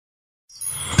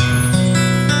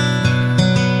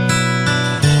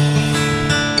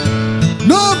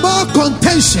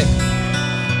contention,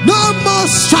 no more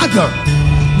struggle,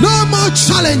 no more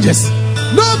challenges,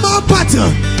 no more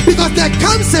battle, because there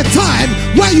comes a time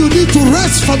where you need to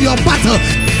rest from your battle.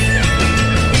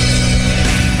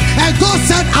 And God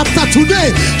said, after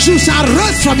today, you shall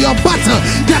rest from your battle.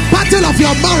 The battle of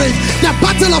your marriage, the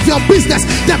battle of your business,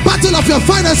 the battle of your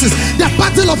finances, the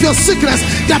battle of your sickness,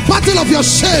 the battle of your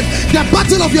shame, the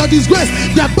battle of your disgrace,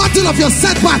 the battle of your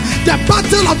setback, the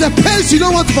battle of the pains you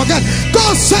don't want to forget.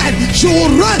 God said, you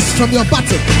will rest from your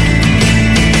battle.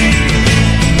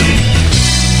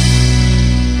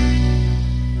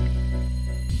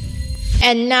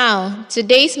 And now,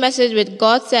 today's message with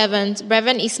God's servant,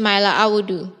 Reverend Ismaila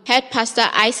Awudu, Head Pastor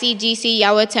ICGC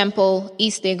Yahweh Temple,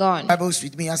 East Legon. Bibles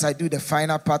with me as I do the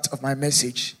final part of my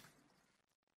message.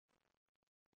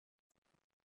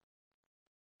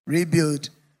 Rebuild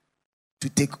to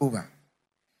take over.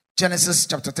 Genesis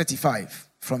chapter 35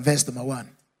 from verse number 1.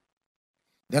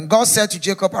 Then God said to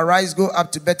Jacob, arise, go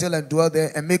up to Bethel and dwell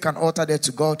there and make an altar there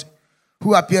to God,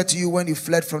 who appeared to you when you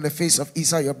fled from the face of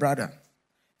Esau your brother.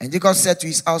 And Jacob said to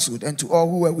his household and to all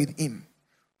who were with him,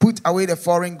 put away the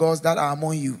foreign gods that are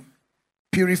among you.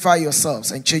 Purify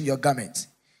yourselves and change your garments.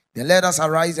 Then let us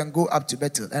arise and go up to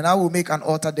Bethel, and I will make an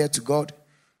altar there to God,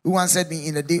 who answered me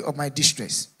in the day of my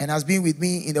distress, and has been with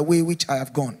me in the way which I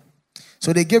have gone.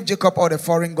 So they gave Jacob all the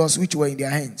foreign gods which were in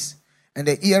their hands, and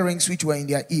the earrings which were in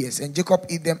their ears. And Jacob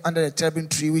hid them under the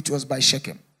terebinth tree which was by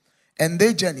Shechem. And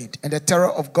they journeyed, and the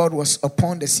terror of God was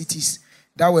upon the cities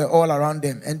that were all around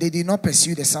them, and they did not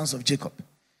pursue the sons of Jacob.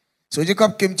 So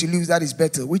Jacob came to Luz, that is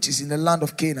Bethel, which is in the land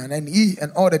of Canaan, and he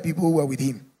and all the people who were with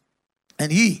him. And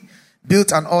he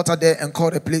built an altar there and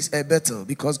called the place Bethel,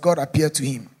 because God appeared to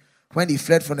him when he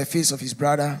fled from the face of his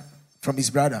brother,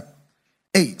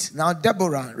 8. Now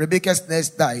Deborah, Rebekah's nurse,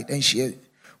 died, and she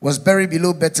was buried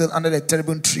below Bethel under the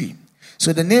terebinth tree.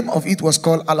 So the name of it was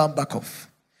called Alam-Bakoth.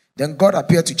 Then God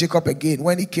appeared to Jacob again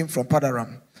when he came from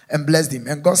Padaram, and blessed him.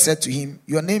 And God said to him,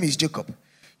 your name is Jacob.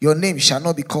 Your name shall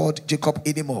not be called Jacob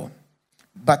anymore,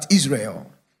 but Israel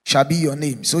shall be your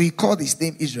name. So he called his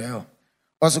name Israel.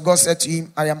 Also God said to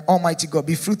him, I am Almighty God.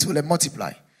 Be fruitful and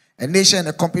multiply. A nation and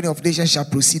a company of nations shall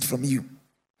proceed from you.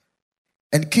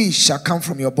 And kings shall come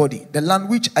from your body. The land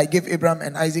which I gave Abraham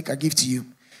and Isaac I give to you.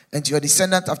 And to your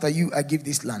descendant after you I give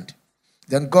this land.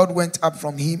 Then God went up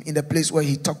from him in the place where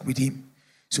he talked with him.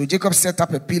 So Jacob set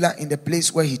up a pillar in the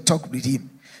place where he talked with him,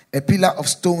 a pillar of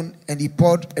stone, and he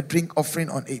poured a drink offering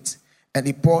on it, and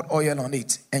he poured oil on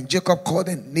it. And Jacob called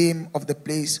the name of the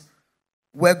place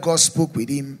where God spoke with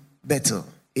him Bethel.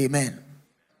 Amen.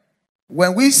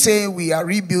 When we say we are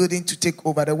rebuilding to take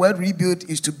over, the word rebuild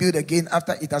is to build again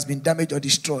after it has been damaged or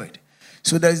destroyed.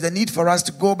 So there is the need for us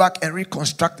to go back and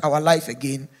reconstruct our life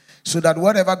again, so that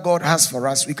whatever God has for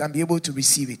us, we can be able to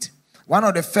receive it. One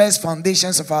of the first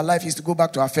foundations of our life is to go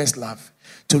back to our first love,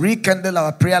 to rekindle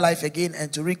our prayer life again,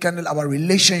 and to rekindle our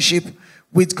relationship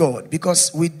with God.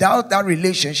 Because without that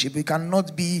relationship, we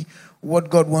cannot be what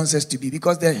God wants us to be.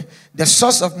 Because the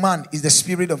source of man is the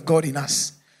Spirit of God in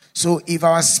us. So if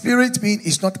our spirit being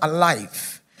is not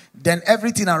alive, then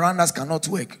everything around us cannot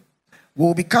work. We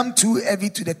will become too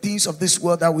heavy to the things of this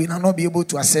world that we will not be able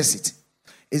to access it.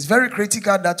 It's very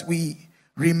critical that we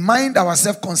remind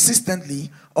ourselves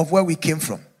consistently of where we came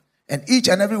from. And each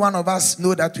and every one of us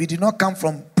know that we did not come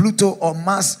from Pluto or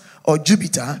Mars or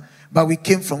Jupiter, but we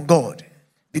came from God,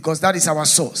 because that is our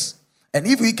source. And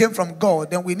if we came from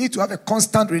God, then we need to have a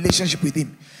constant relationship with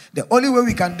him. The only way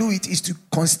we can do it is to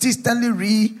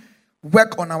consistently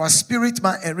work on our spirit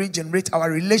man and regenerate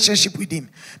our relationship with him.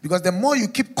 Because the more you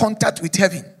keep contact with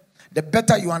heaven, the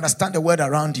better you understand the world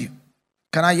around you.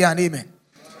 Can I hear an amen?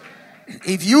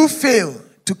 If you fail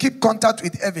to keep contact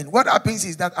with heaven, what happens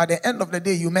is that at the end of the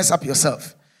day, you mess up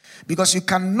yourself. Because you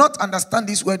cannot understand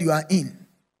this world you are in,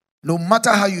 no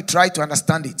matter how you try to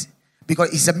understand it,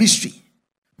 because it's a mystery.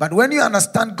 But when you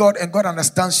understand God and God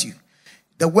understands you,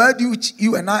 the world which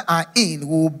you and I are in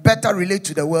will better relate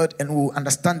to the world and will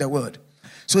understand the world.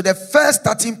 So the first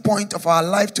starting point of our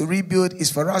life to rebuild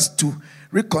is for us to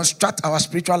reconstruct our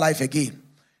spiritual life again,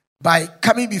 by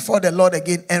coming before the Lord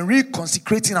again and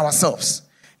reconsecrating ourselves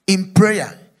in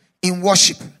prayer, in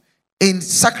worship, in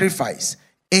sacrifice,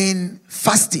 in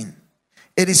fasting.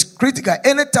 It is critical.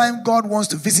 Anytime God wants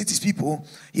to visit his people,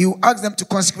 he will ask them to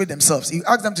consecrate themselves. He will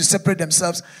ask them to separate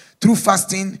themselves through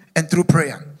fasting and through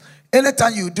prayer.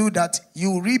 Anytime you do that,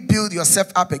 you rebuild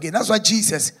yourself up again. That's why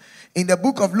Jesus, in the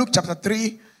book of Luke chapter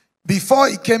 3, before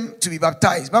he came to be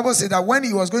baptized, the Bible said that when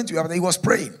he was going to be baptized, he was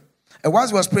praying. And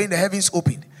whilst he was praying, the heavens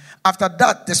opened. After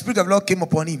that, the Spirit of the Lord came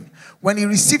upon him. When he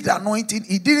received the anointing,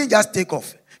 he didn't just take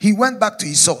off. He went back to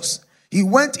his source. He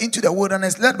went into the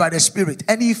wilderness led by the Spirit,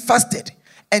 and he fasted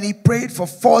and he prayed for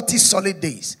 40 solid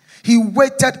days. He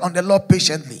waited on the Lord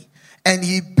patiently, and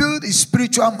he built his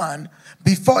spiritual man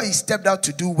before he stepped out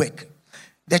to do work.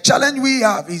 The challenge we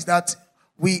have is that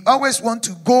we always want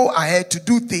to go ahead to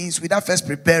do things without first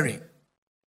preparing.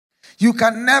 You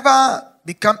can never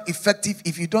become effective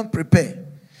if you don't prepare.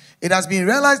 It has been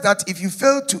realized that if you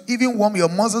fail to even warm your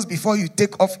muscles before you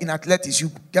take off in athletics,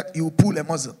 you pull a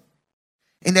muscle.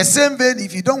 In the same vein,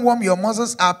 if you don't warm your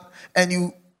muscles up and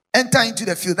you enter into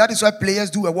the field, that is why players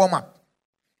do a warm-up.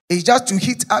 It's just to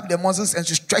heat up the muscles and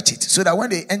to stretch it so that when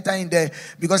they enter in there,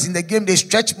 because in the game they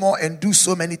stretch more and do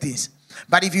so many things.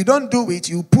 But if you don't do it,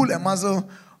 you pull a muscle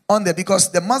on there,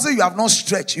 because the muscle you have not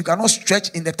stretched, you cannot stretch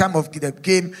in the time of the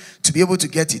game to be able to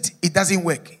get it. It doesn't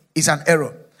work. It's an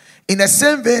error. In the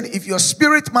same vein, if your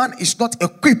spirit man is not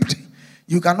equipped,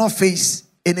 you cannot face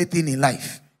anything in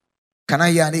life. Can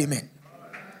I hear an amen?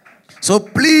 So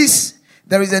please,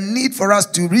 there is a need for us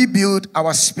to rebuild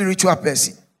our spiritual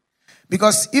person.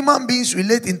 Because human beings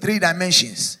relate in 3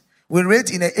 dimensions. We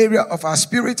relate in the area of our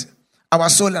spirit, our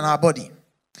soul, and our body.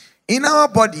 In our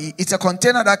body, it's a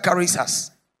container that carries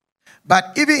us.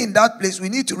 But even in that place, we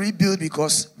need to rebuild,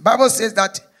 because Bible says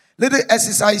that little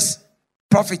exercise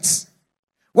profits.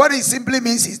 What it simply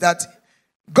means is that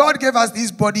God gave us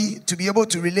this body to be able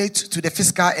to relate to the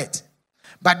physical earth.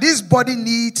 But this body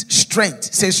needs strength.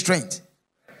 Say strength.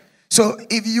 So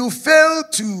if you fail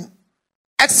to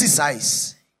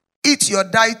exercise, eat your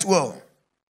diet well,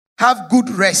 have good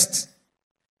rest,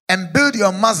 and build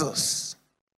your muscles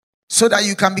so that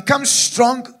you can become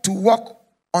strong to walk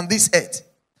on this earth.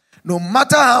 No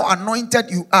matter how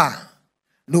anointed you are,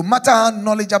 no matter how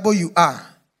knowledgeable you are,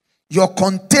 your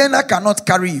container cannot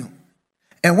carry you.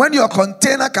 And when your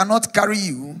container cannot carry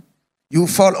you, you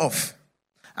fall off.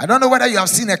 I don't know whether you have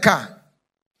seen a car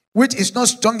which is not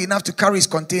strong enough to carry its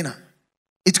container.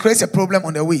 It creates a problem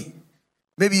on the way.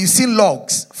 Maybe you've seen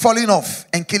logs falling off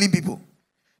and killing people.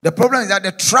 The problem is that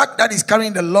the truck that is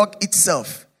carrying the log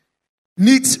itself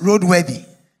needs roadworthy.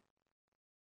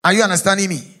 Are you understanding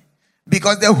me?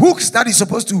 Because the hooks that is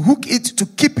supposed to hook it to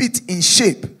keep it in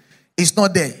shape is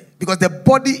not there. Because the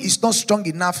body is not strong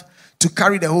enough to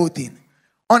carry the whole thing.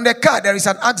 On the car, there is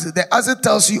an axle. The axle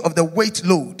tells you of the weight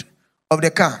load of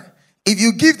the car. If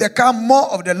you give the car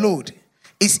more of the load,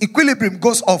 its equilibrium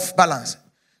goes off balance.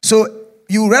 So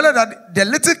you realize that the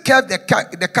little curve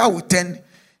the car will turn,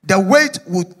 the weight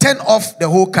will turn off the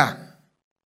whole car.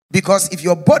 Because if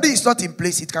your body is not in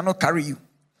place, it cannot carry you.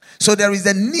 So there is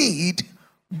a need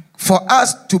for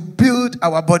us to build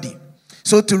our body.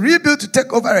 So to rebuild, to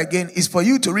take over again, is for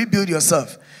you to rebuild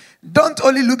yourself. Don't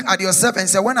only look at yourself and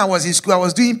say, when I was in school, I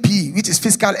was doing PE, which is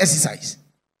physical exercise.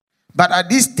 But at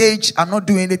this stage, I'm not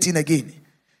doing anything again.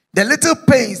 The little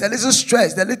pains, the little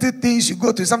stress, the little things you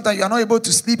go through, sometimes you are not able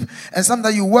to sleep, and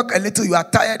sometimes you work a little, you are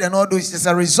tired, and all those. It's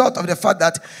a result of the fact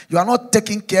that you are not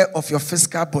taking care of your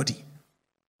physical body.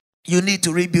 You need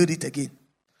to rebuild it again.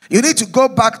 You need to go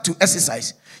back to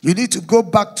exercise. You need to go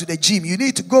back to the gym. You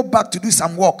need to go back to do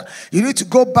some walk. You need to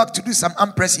go back to do some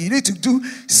arm pressing. You need to do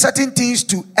certain things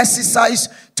to exercise,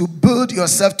 to build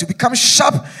yourself, to become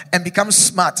sharp and become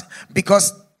smart.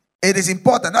 Because it is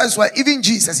important. That is why even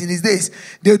Jesus in his days,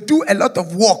 they do a lot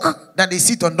of walk than they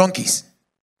sit on donkeys.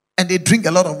 And they drink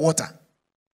a lot of water.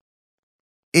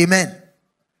 Amen.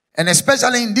 And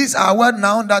especially in this our world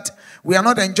now that we are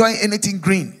not enjoying anything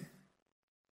green.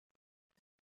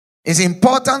 It's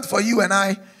important for you and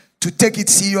I to take it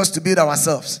serious to build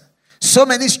ourselves. So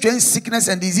many strange sickness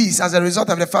and disease as a result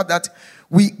of the fact that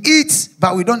we eat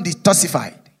but we don't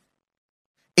detoxify.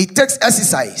 It takes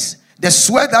exercise. The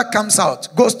sweat that comes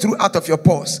out goes through out of your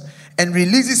pores and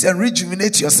releases and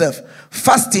rejuvenates yourself.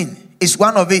 Fasting is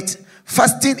one of it.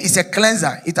 Fasting is a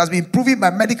cleanser. It has been proven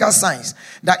by medical science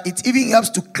that it even helps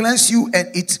to cleanse you, and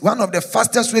it's one of the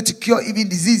fastest ways to cure even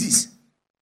diseases.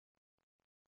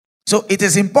 So it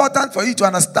is important for you to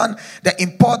understand the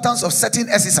importance of certain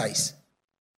exercise.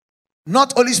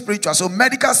 Not only spiritual. So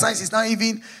medical science is now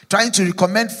even trying to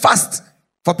recommend fast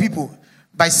for people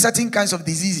by certain kinds of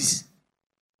diseases.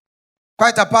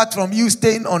 Quite apart from you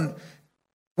staying on,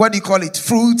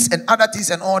 fruits and other things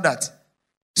and all that.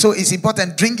 So it's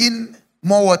important drinking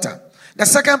more water. The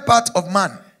second part of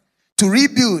man to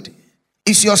rebuild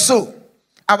is your soul.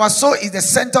 Our soul is the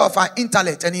center of our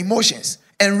intellect and emotions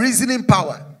and reasoning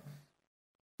power.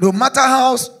 No matter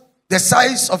how the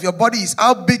size of your body is,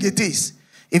 how big it is,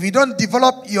 if you don't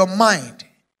develop your mind,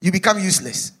 you become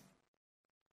useless.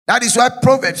 That is why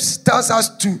Proverbs tells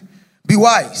us to be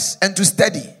wise and to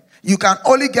study. You can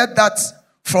only get that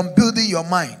from building your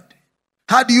mind.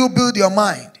 How do you build your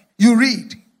mind? You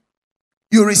read.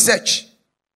 You research.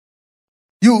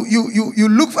 You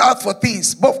look out for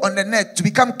things both on the net to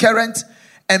become current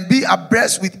and be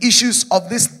abreast with issues of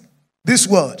this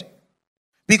world.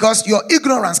 Because your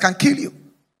ignorance can kill you.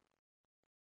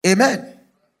 Amen.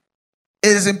 It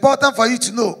is important for you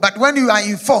to know. But when you are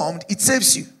informed, it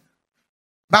saves you.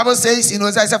 Bible says,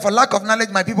 as I said, for lack of knowledge,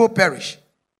 my people perish.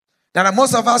 There are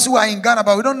most of us who are in Ghana,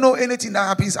 but we don't know anything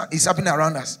that is happening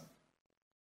around us.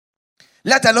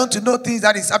 Let alone to know things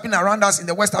that is happening around us in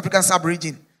the West African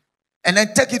sub-region. And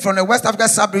then take it from the West African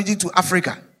sub-region to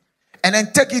Africa. And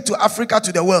then take it to Africa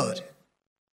to the world.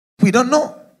 We don't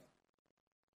know.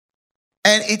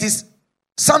 And it is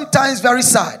sometimes very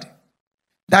sad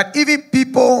that even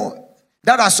people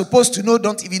that are supposed to know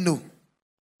don't even know.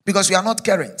 Because we are not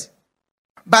current.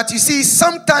 But you see,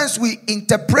 sometimes we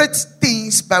interpret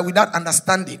things by without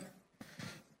understanding.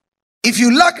 If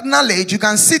you lack knowledge, you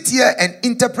can sit here and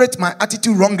interpret my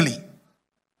attitude wrongly.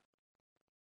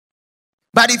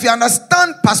 But if you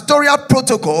understand pastoral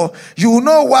protocol, you will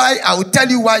know why I will tell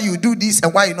you why you do this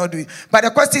and why you not do it. But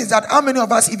the question is that how many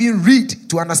of us even read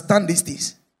to understand these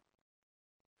things?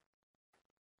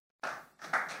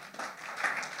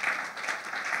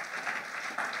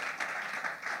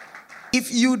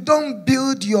 If you don't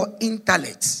build your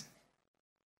intellect,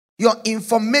 your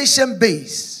information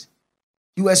base,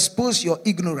 you expose your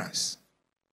ignorance.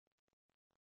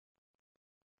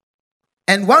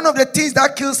 And one of the things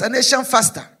that kills a nation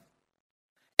faster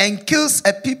and kills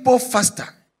a people faster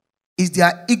is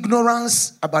their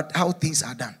ignorance about how things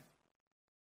are done.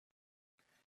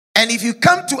 And if you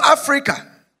come to Africa,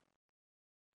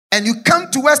 and you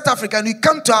come to West Africa, and you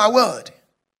come to our world,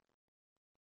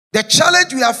 the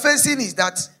challenge we are facing is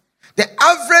that the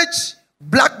average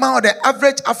black man or the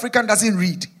average African doesn't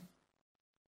read.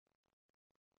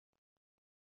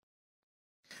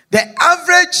 The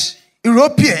average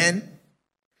European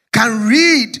can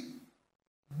read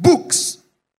books.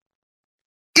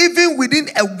 Even within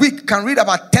a week, can read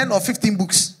about 10 or 15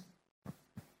 books.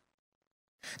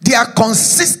 They are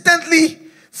consistently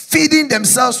feeding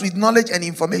themselves with knowledge and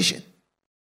information.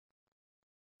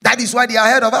 That is why they are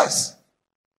ahead of us.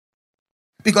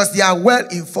 Because they are well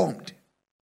informed.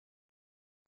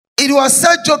 It was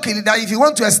said jokingly that if you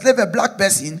want to enslave a black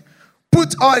person,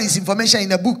 put all his information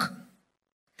in a book.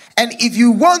 And if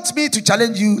you want me to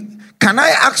challenge you, can I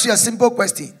ask you a simple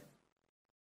question?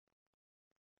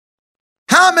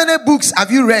 How many books have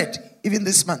you read even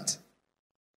this month?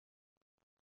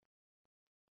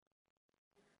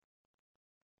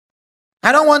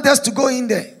 I don't want us to go in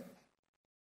there.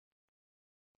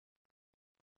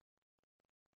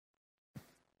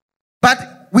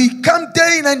 But we come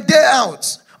day in and day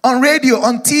out on radio,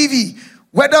 on TV,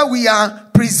 whether we are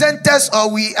presenters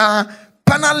or we are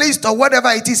panelists or whatever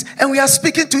it is, and we are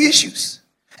speaking to issues.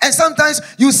 And sometimes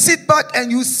you sit back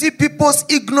and you see people's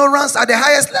ignorance at the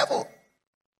highest level.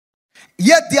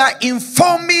 Yet they are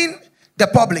informing the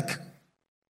public.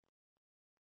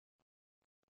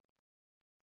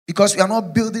 Because we are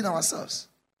not building ourselves.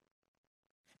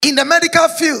 In the medical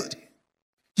field,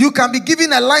 you can be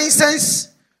given a license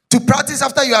to practice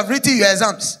after you have written your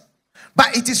exams.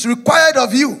 But it is required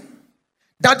of you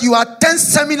that you attend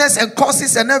seminars and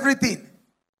courses and everything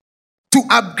to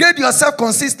upgrade yourself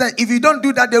consistent. If you don't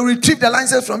do that, they will retrieve the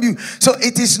license from you. So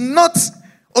it is not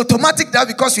automatic that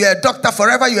because you are a doctor,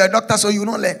 forever you are a doctor, so you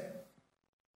will not learn.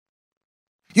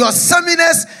 Your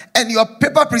seminars and your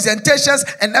paper presentations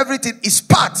and everything is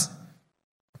part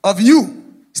of you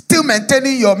still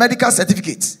maintaining your medical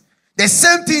certificates. The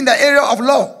same thing in the area of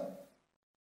law.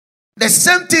 The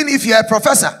same thing if you are a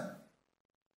professor.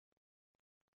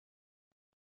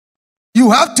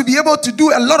 You have to be able to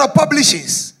do a lot of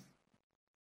publishings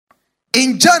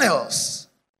in journals,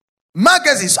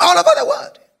 magazines, all over the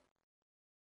world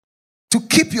to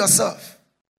keep yourself.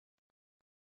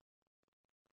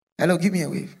 Hello, give me a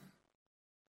wave.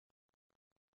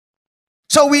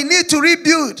 So we need to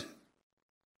rebuild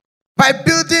by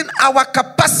building our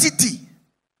capacity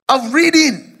of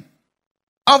reading,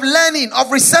 of learning, of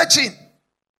researching.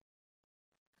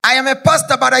 I am a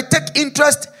pastor, but I take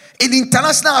interest in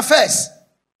international affairs.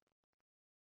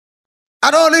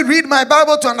 I don't only read my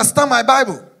Bible to understand my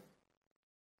Bible,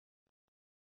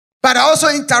 but I also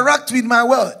interact with my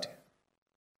world.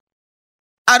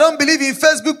 I don't believe in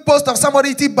Facebook post of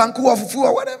somebody eating banku or fufu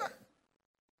or whatever.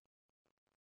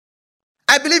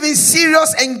 I believe in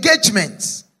serious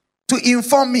engagements to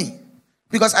inform me,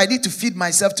 because I need to feed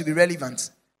myself to be relevant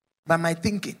by my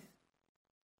thinking.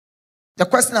 The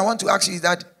question I want to ask you is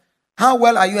that, how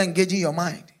well are you engaging your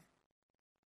mind?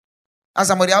 Ask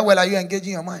somebody, how well are you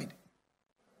engaging your mind?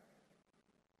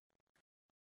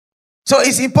 So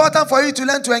it's important for you to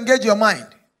learn to engage your mind.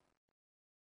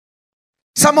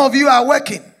 Some of you are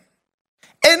working.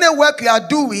 Any work you are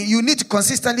doing, you need to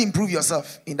consistently improve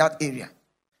yourself in that area.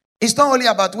 It's not only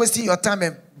about wasting your time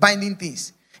and binding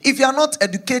things. If you are not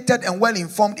educated and well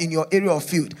informed in your area of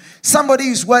field, somebody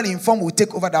who is well informed will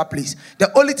take over that place.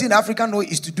 The only thing the African know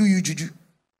is to do you juju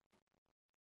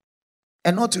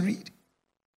and not to read.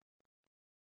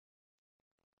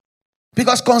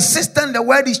 Because consistent, the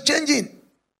word is changing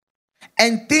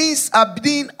and things are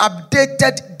being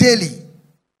updated daily.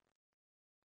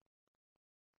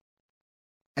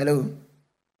 Hello.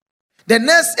 The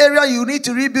next area you need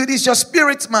to rebuild is your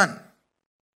spirit, man.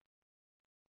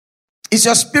 It's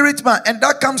your spirit, man. And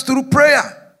that comes through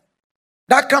prayer.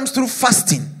 That comes through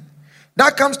fasting.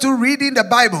 That comes through reading the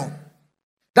Bible.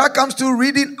 That comes through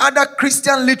reading other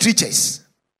Christian literatures.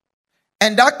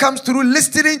 And that comes through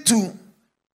listening to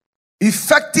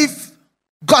effective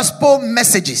gospel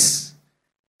messages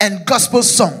and gospel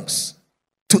songs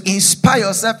to inspire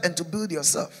yourself and to build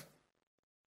yourself.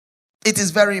 It is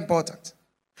very important.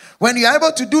 When you are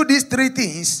able to do these three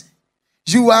things,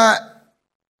 you are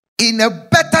in a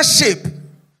better shape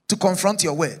to confront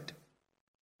your word.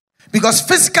 Because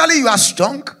physically you are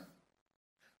strong.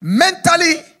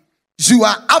 Mentally you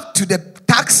are up to the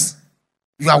task.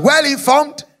 You are well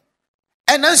informed.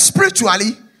 And then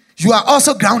spiritually you are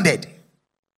also grounded.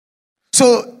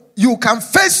 So you can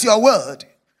face your word.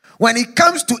 When it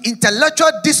comes to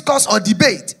intellectual discourse or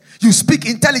debate, you speak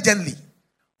intelligently.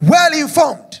 Well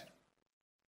informed.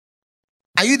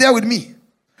 Are you there with me?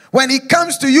 When it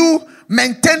comes to you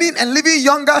maintaining and living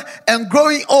younger and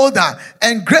growing older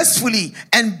and gracefully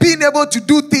and being able to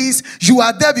do things, you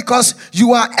are there because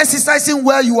you are exercising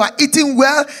well, you are eating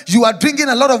well, you are drinking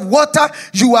a lot of water,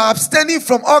 you are abstaining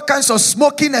from all kinds of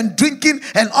smoking and drinking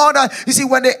and all that. You see,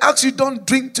 when they ask you don't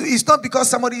drink too, it's not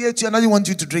because somebody hates you and doesn't want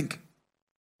you to drink.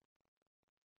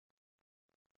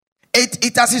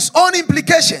 It has its own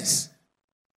implications.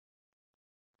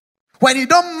 When you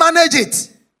don't manage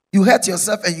it, you hurt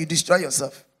yourself and you destroy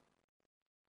yourself.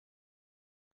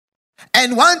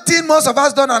 And one thing most of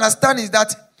us don't understand is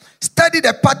that study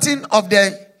the pattern of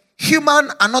the human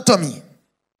anatomy,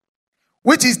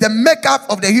 which is the makeup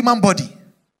of the human body.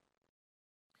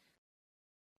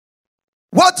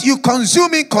 What you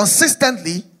consuming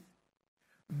consistently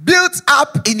builds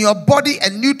up in your body a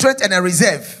nutrient and a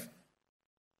reserve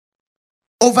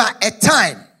over a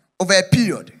time, over a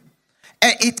period.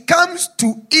 And it comes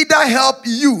to either help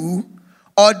you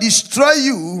or destroy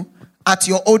you at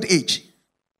your old age.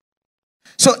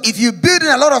 So if you build in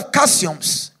a lot of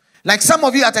calciums, like some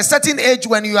of you at a certain age,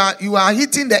 when you are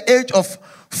hitting the age of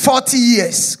 40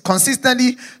 years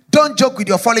consistently, don't joke with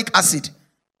your folic acid.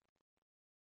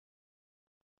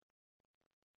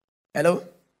 Hello?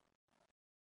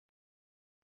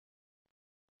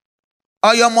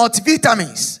 Or your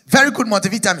multivitamins, very good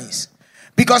multivitamins.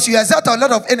 Because you exert a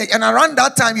lot of energy. And around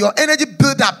that time, your energy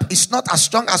build-up is not as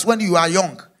strong as when you are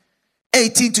young.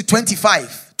 18 to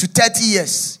 25 to 30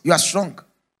 years, you are strong.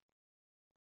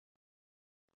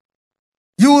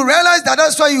 You will realize that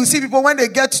that's why you see people when they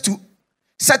get to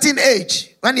certain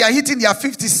age, when they are hitting their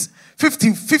 50s,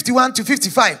 50, 51 to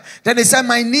 55, then they say,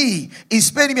 my knee is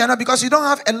paining me. Because you don't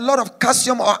have a lot of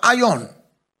calcium or iron.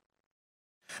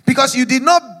 Because you did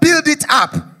not build it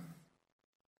up.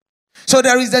 So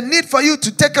there is a need for you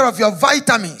to take care of your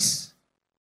vitamins,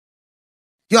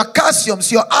 your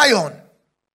calciums, your iron.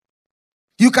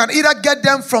 You can either get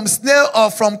them from snail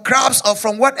or from crabs or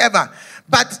from whatever.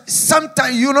 But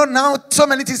sometimes, now so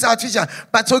many things are artificial.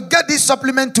 But so get this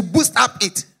supplement to boost up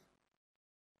it.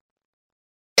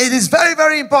 It is very,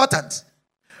 very important.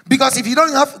 Because if you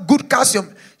don't have good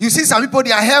calcium, you see some people,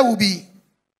 their hair will be,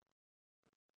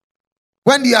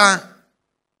 when they are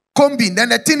combing, then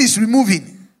the thing is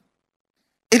removing.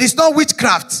 It is not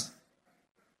witchcraft.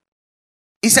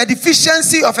 It's a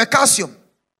deficiency of a calcium.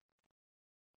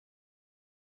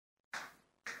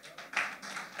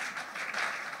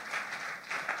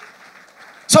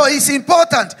 So it's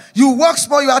important. You walk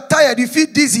small, you are tired, you feel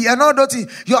dizzy and all that.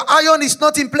 Your iron is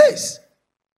not in place.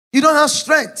 You don't have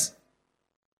strength.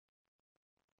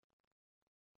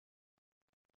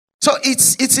 So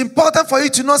it's important for you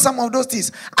to know some of those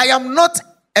things. I am not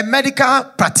a medical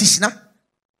practitioner,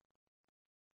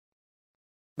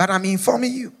 but I'm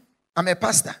informing you. I'm a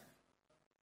pastor.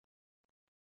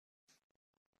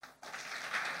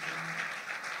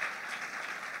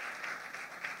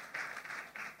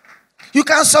 You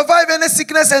can survive any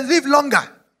sickness and live longer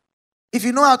if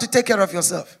you know how to take care of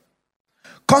yourself.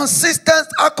 Consistent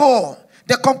alcohol,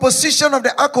 the composition of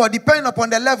the alcohol depending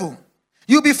upon the level,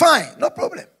 you'll be fine, no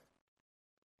problem.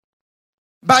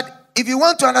 But if you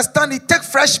want to understand it, take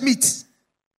fresh meat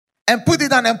and put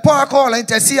it and pour alcohol and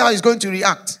see how it's going to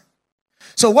react.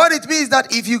 So what it means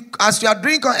that if you, as you are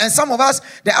drinking, and some of us,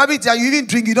 the habit that you even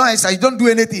drink, you don't exercise, you don't do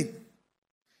anything.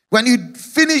 When you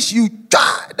finish,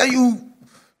 then you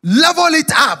level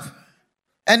it up.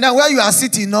 And then where you are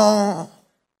sitting, no,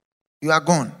 you are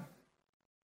gone.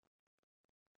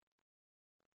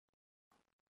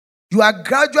 You are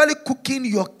gradually cooking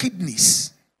your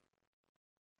kidneys.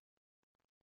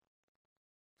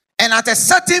 And at a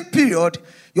certain period,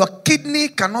 your kidney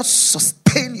cannot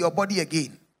sustain your body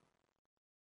again.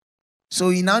 So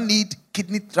you now need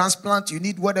kidney transplant, you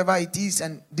need whatever it is,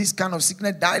 and this kind of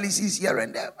sickness, dialysis here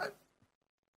and there.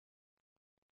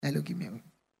 Hello, give me a minute.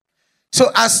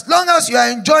 So as long as you are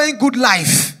enjoying good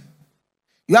life,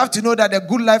 you have to know that the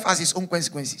good life has its own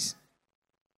consequences.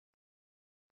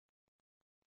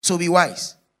 So be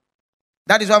wise.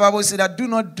 That is why the Bible says that do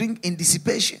not drink in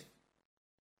dissipation.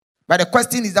 But the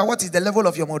question is that what is the level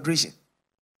of your moderation?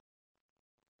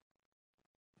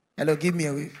 Hello, give me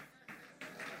a wave.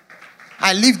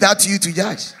 I leave that to you to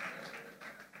judge.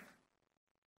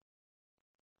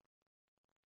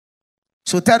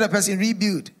 So tell the person,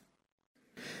 rebuild.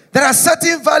 There are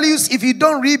certain values, if you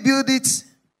don't rebuild it,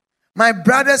 my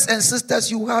brothers and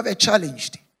sisters, you have a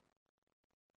challenge.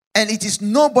 And it is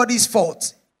nobody's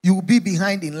fault. You will be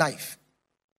behind in life.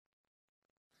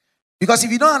 Because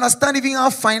if you don't understand even how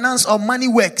finance or money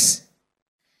works,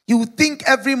 you will think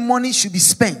every money should be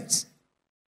spent.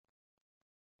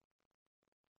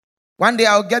 One day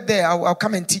I'll get there, I'll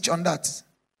come and teach on that.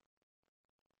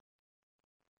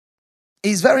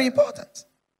 It's very important.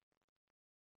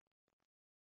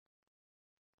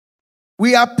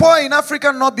 We are poor in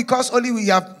Africa not because only we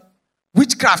have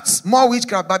witchcrafts, more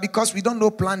witchcraft, but because we don't know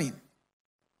planning.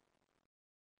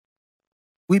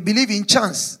 We believe in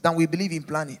chance than we believe in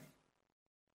planning.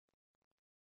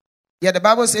 Yeah, the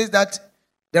Bible says that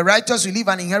the righteous will leave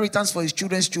an inheritance for his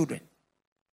children's children.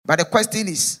 But the question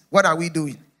is, what are we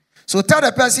doing? So tell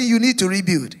the person you need to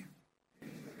rebuild.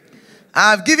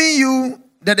 I've given you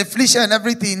the definition and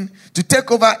everything to take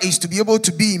over is to be able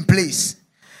to be in place.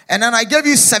 And then I gave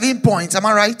you 7 points. Am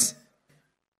I right?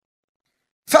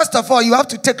 First of all, you have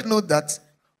to take note that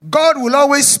God will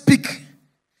always speak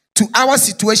to our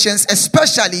situations,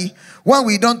 especially when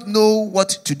we don't know what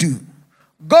to do.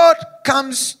 God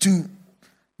comes to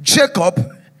Jacob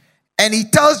and he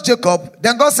tells Jacob,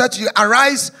 then God said to you,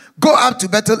 arise, go up to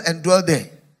Bethel and dwell there.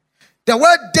 The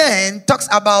word then talks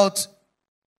about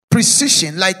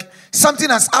precision, like something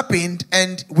has happened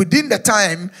and within the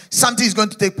time something is going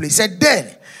to take place. Said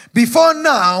then, before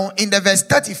now, in the verse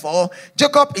 34,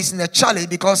 Jacob is in a challenge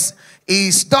because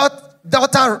his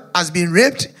daughter has been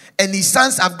raped and his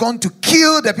sons have gone to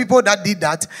kill the people that did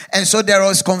that. And so there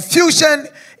was confusion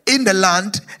in the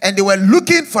land and they were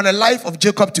looking for the life of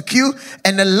Jacob to kill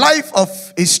and the life of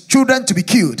his children to be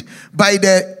killed by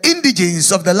the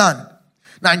indigents of the land.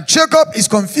 Now Jacob is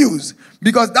confused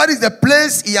because that is the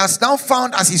place he has now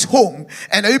found as his home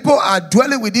and the people are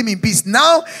dwelling with him in peace.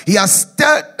 Now he has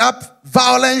stirred up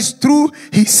violence through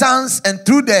his sons and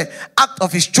through the act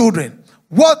of his children.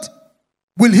 What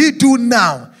will he do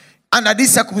now under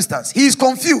this circumstance? He is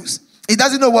confused. He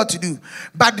doesn't know what to do.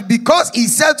 But because he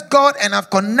served God and have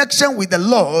connection with the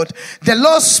Lord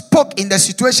spoke in the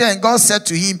situation and God said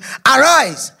to him,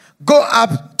 arise, go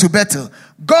up to Bethel.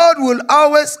 God will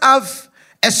always have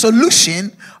a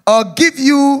solution or give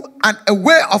you a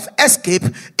way of escape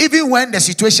even when the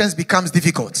situations becomes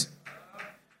difficult.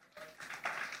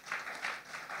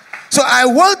 So I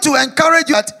want to encourage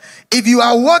you that if you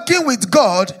are working with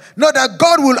God, know that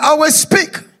God will always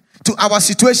speak to our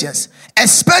situations,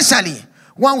 especially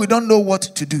when we don't know what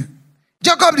to do.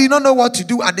 Jacob did not know what to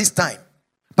do at this time,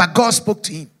 but God spoke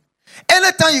to him.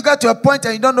 Anytime you get to a point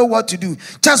and you don't know what to do,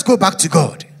 just go back to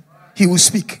God. He will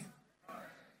speak.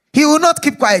 He will not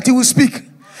keep quiet. He will speak.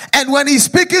 And when he's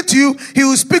speaking to you, he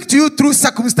will speak to you through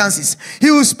circumstances.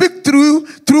 He will speak through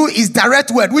his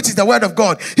direct word, which is the word of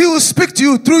God. He will speak to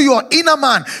you through your inner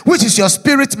man, which is your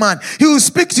spirit man. He will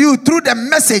speak to you through the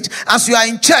message as you are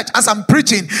in church, as I'm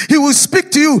preaching. He will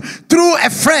speak to you through a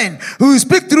friend. He will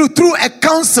speak through a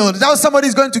counsel that somebody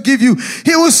is going to give you.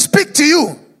 He will speak to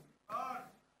you.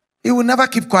 He will never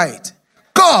keep quiet.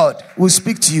 God will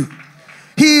speak to you.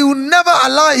 He will never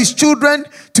allow his children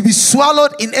to be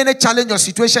swallowed in any challenge or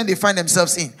situation they find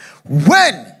themselves in.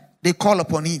 When they call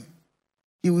upon him,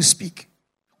 he will speak.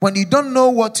 When you don't know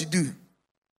what to do,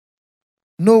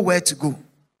 know where to go.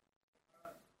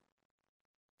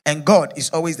 And God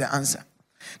is always the answer.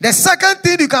 The second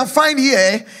thing you can find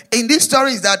here in this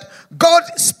story is that God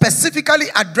specifically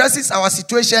addresses our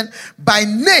situation by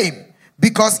name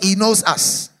because he knows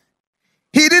us.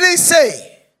 He didn't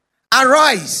say,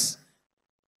 arise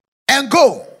and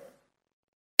go.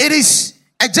 It is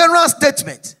a general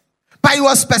statement, but it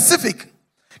was specific.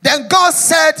 Then God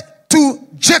said to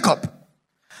Jacob,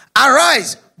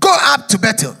 arise, go up to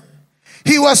Bethel.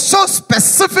 He was so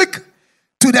specific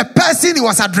to the person he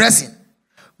was addressing.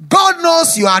 God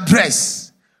knows your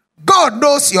address. God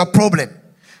knows your problem.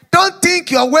 Don't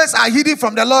think your ways are hidden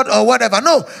from the Lord or whatever.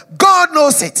 No, God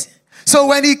knows it. So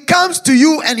when he comes to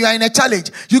you and you are in a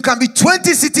challenge, you can be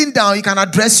 20 sitting down, he can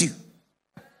address you.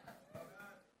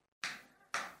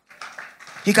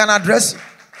 He can address you.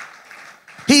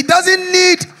 He doesn't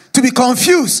need to be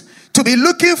confused, to be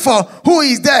looking for who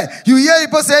is there. You hear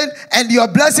people saying, and your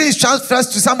blessing is transferred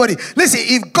to somebody. Listen,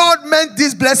 if God meant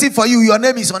this blessing for you, your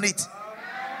name is on it.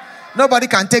 Nobody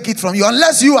can take it from you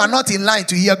unless you are not in line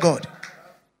to hear God.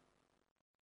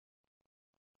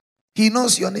 He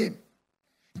knows your name.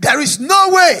 There is no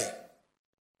way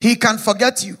he can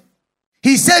forget you.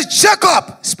 He says,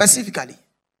 Jacob, specifically,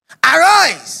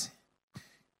 arise.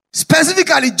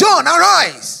 Specifically, John,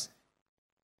 arise.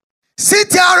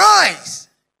 Cynthia, arise.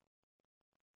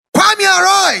 Kwame,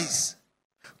 arise.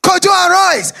 Kojo,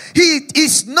 arise. He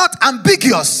is not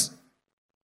ambiguous.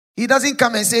 He doesn't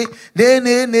come and say,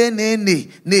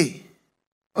 ne.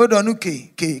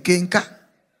 Odonuke, kenka.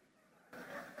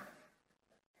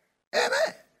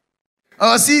 Amen.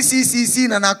 Oh, si,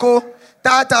 nanako,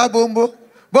 tata bombo,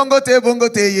 bongo te,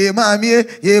 ye mami,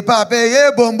 ye pape,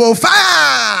 ye bombo,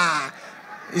 fire!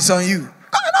 It's on you.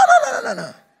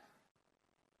 No.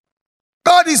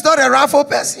 God is not a raffle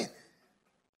person.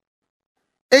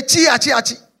 Achi.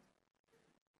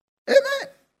 Amen.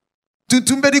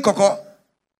 Tutumbedi koko.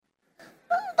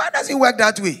 God doesn't work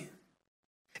that way.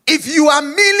 If you are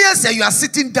millions and you are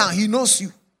sitting down, he knows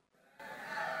you.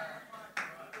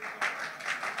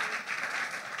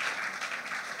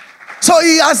 So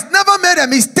he has never made a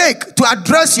mistake to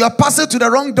address your parcel to the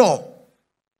wrong door.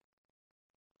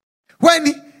 When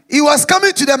he was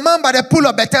coming to the man by the pool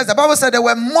of Bethesda, the Bible said there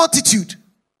were multitude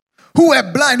who were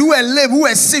blind, who were lame, who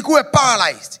were sick, who were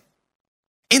paralyzed.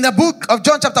 In the book of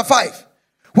John chapter 5,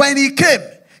 when he came,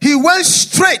 he went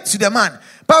straight to the man.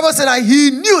 The Bible said that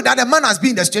he knew that the man has been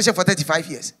in the situation for 35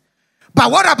 years. But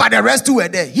what about the rest who were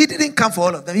there? He didn't come for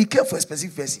all of them. He came for a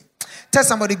specific person. Tell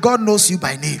somebody, God knows you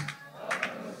by name.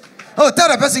 Oh, tell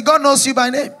the person, God knows you by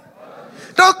name.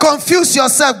 Don't confuse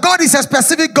yourself. God is a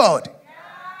specific God.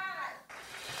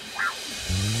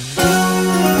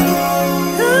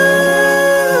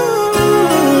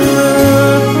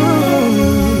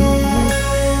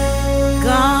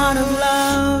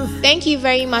 Thank you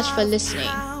very much for listening.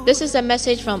 This is a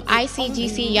message from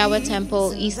ICGC Yahweh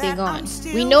Temple, East Legon.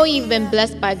 We know you've been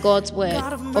blessed by God's word.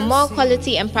 For more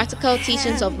quality and practical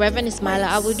teachings of Reverend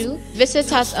Ismaila Awudu,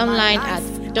 visit us online at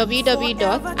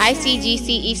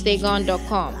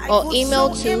www.icgceastlegon.com or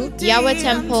email to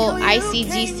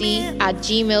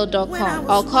yahwehtemple@gmail.com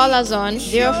or call us on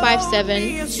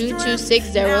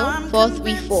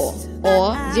 057-2260-434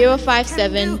 or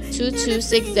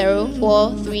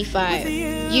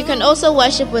 057-2260-435. You can also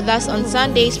worship with us on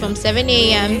Sundays from 7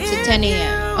 a.m. to 10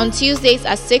 a.m., on Tuesdays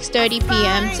at 6:30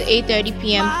 p.m. to 8:30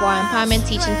 p.m. for our empowerment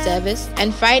teaching service,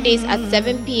 and Fridays at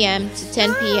 7 p.m. to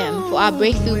 10 p.m. for our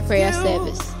breakthrough prayer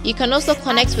service. You can also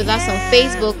connect with us on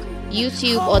Facebook,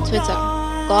 YouTube, or Twitter.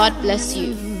 God bless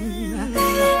you. And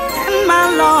my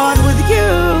Lord, with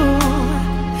you,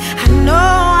 I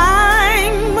know